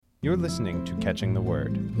You're listening to Catching the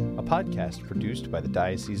Word, a podcast produced by the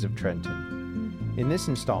Diocese of Trenton. In this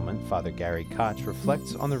installment, Father Gary Koch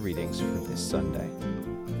reflects on the readings for this Sunday.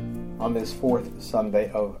 On this fourth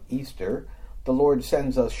Sunday of Easter, the Lord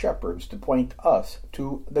sends us shepherds to point us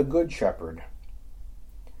to the Good Shepherd.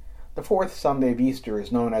 The fourth Sunday of Easter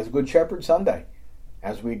is known as Good Shepherd Sunday,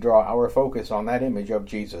 as we draw our focus on that image of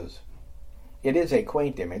Jesus. It is a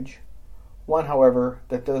quaint image, one, however,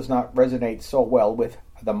 that does not resonate so well with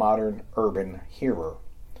the modern urban hearer.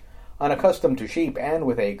 Unaccustomed to sheep and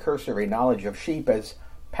with a cursory knowledge of sheep as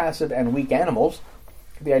passive and weak animals,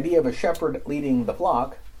 the idea of a shepherd leading the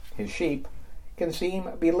flock, his sheep, can seem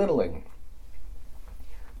belittling.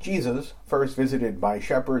 Jesus, first visited by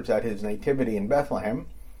shepherds at his nativity in Bethlehem,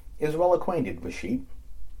 is well acquainted with sheep.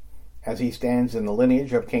 As he stands in the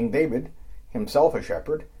lineage of King David, himself a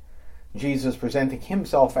shepherd, Jesus presenting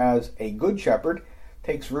himself as a good shepherd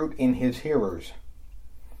takes root in his hearers.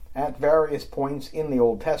 At various points in the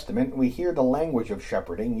Old Testament, we hear the language of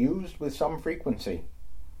shepherding used with some frequency.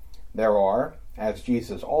 There are, as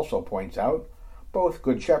Jesus also points out, both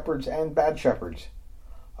good shepherds and bad shepherds.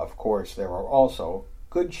 Of course, there are also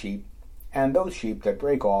good sheep and those sheep that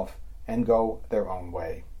break off and go their own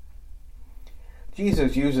way.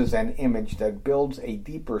 Jesus uses an image that builds a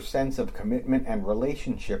deeper sense of commitment and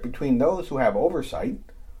relationship between those who have oversight,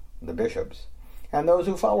 the bishops, and those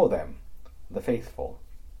who follow them, the faithful.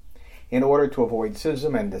 In order to avoid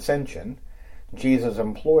schism and dissension, Jesus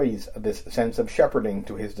employs this sense of shepherding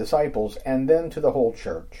to his disciples and then to the whole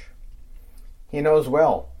church. He knows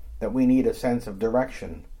well that we need a sense of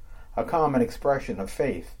direction, a common expression of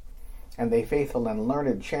faith, and a faithful and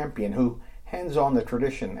learned champion who hands on the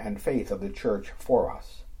tradition and faith of the church for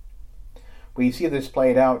us. We see this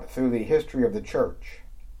played out through the history of the church.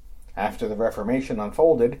 After the Reformation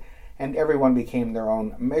unfolded, and everyone became their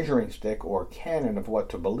own measuring stick or canon of what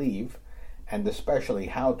to believe, and especially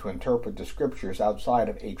how to interpret the scriptures outside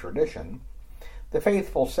of a tradition, the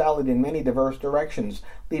faithful sallied in many diverse directions,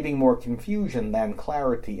 leaving more confusion than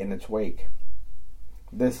clarity in its wake.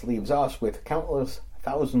 This leaves us with countless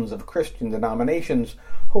thousands of Christian denominations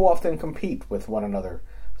who often compete with one another,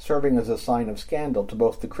 serving as a sign of scandal to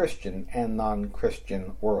both the Christian and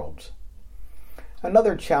non-Christian worlds.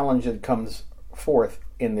 Another challenge that comes forth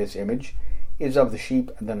in this image is of the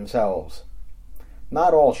sheep themselves.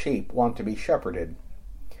 Not all sheep want to be shepherded.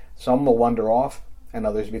 Some will wander off, and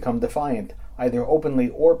others become defiant, either openly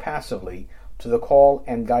or passively, to the call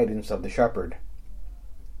and guidance of the shepherd.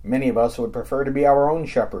 Many of us would prefer to be our own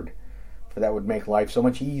shepherd, for that would make life so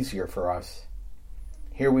much easier for us.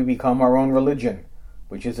 Here we become our own religion,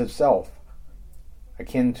 which is itself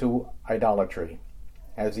akin to idolatry,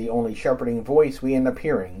 as the only shepherding voice we end up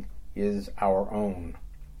hearing is our own.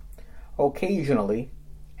 Occasionally,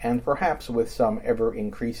 and perhaps with some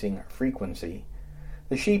ever-increasing frequency,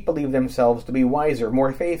 the sheep believe themselves to be wiser,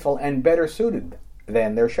 more faithful, and better suited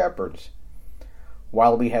than their shepherds.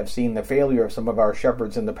 While we have seen the failure of some of our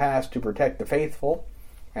shepherds in the past to protect the faithful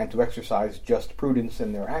and to exercise just prudence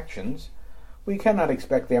in their actions, we cannot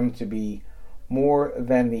expect them to be more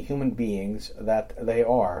than the human beings that they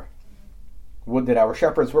are. Would that our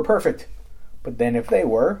shepherds were perfect, but then if they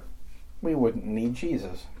were, we wouldn't need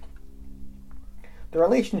Jesus. The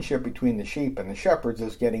relationship between the sheep and the shepherds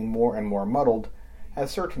is getting more and more muddled as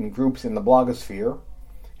certain groups in the blogosphere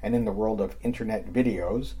and in the world of internet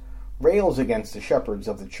videos rails against the shepherds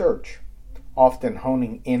of the church, often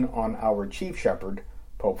honing in on our chief shepherd,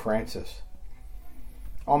 Pope Francis.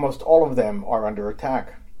 Almost all of them are under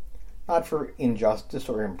attack, not for injustice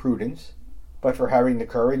or imprudence, but for having the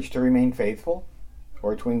courage to remain faithful,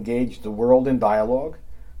 or to engage the world in dialogue,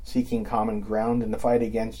 seeking common ground in the fight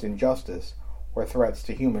against injustice or threats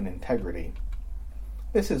to human integrity.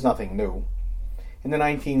 This is nothing new. In the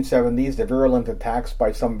 1970s, the virulent attacks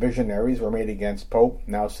by some visionaries were made against Pope,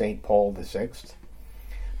 now St. Paul VI.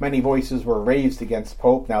 Many voices were raised against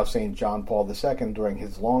Pope, now St. John Paul II, during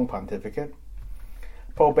his long pontificate.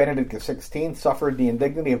 Pope Benedict XVI suffered the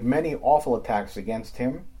indignity of many awful attacks against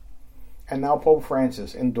him, and now Pope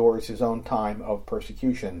Francis endures his own time of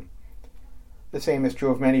persecution. The same is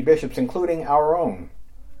true of many bishops, including our own.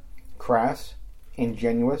 Crass,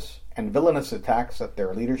 ingenuous, and villainous attacks at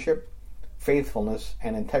their leadership, faithfulness,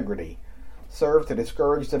 and integrity serve to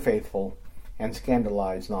discourage the faithful and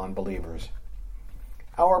scandalize non-believers.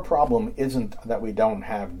 Our problem isn't that we don't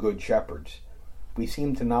have good shepherds. We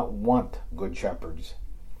seem to not want good shepherds.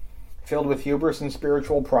 Filled with hubris and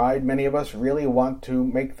spiritual pride, many of us really want to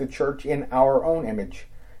make the church in our own image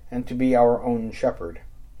and to be our own shepherd.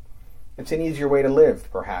 It's an easier way to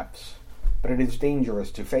live, perhaps, but it is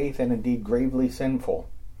dangerous to faith and indeed gravely sinful.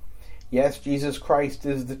 Yes, Jesus Christ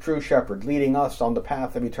is the true shepherd, leading us on the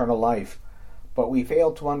path of eternal life, but we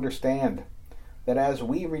fail to understand that as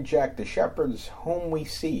we reject the shepherds whom we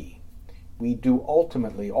see, we do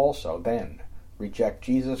ultimately also then reject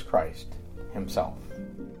Jesus Christ himself.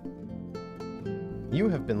 You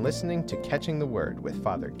have been listening to Catching the Word with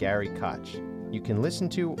Father Gary Koch. You can listen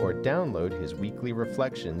to or download his weekly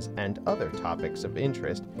reflections and other topics of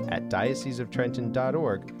interest at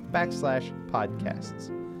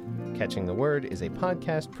dioceseoftrenton.org/podcasts. Catching the Word is a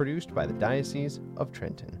podcast produced by the Diocese of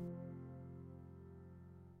Trenton.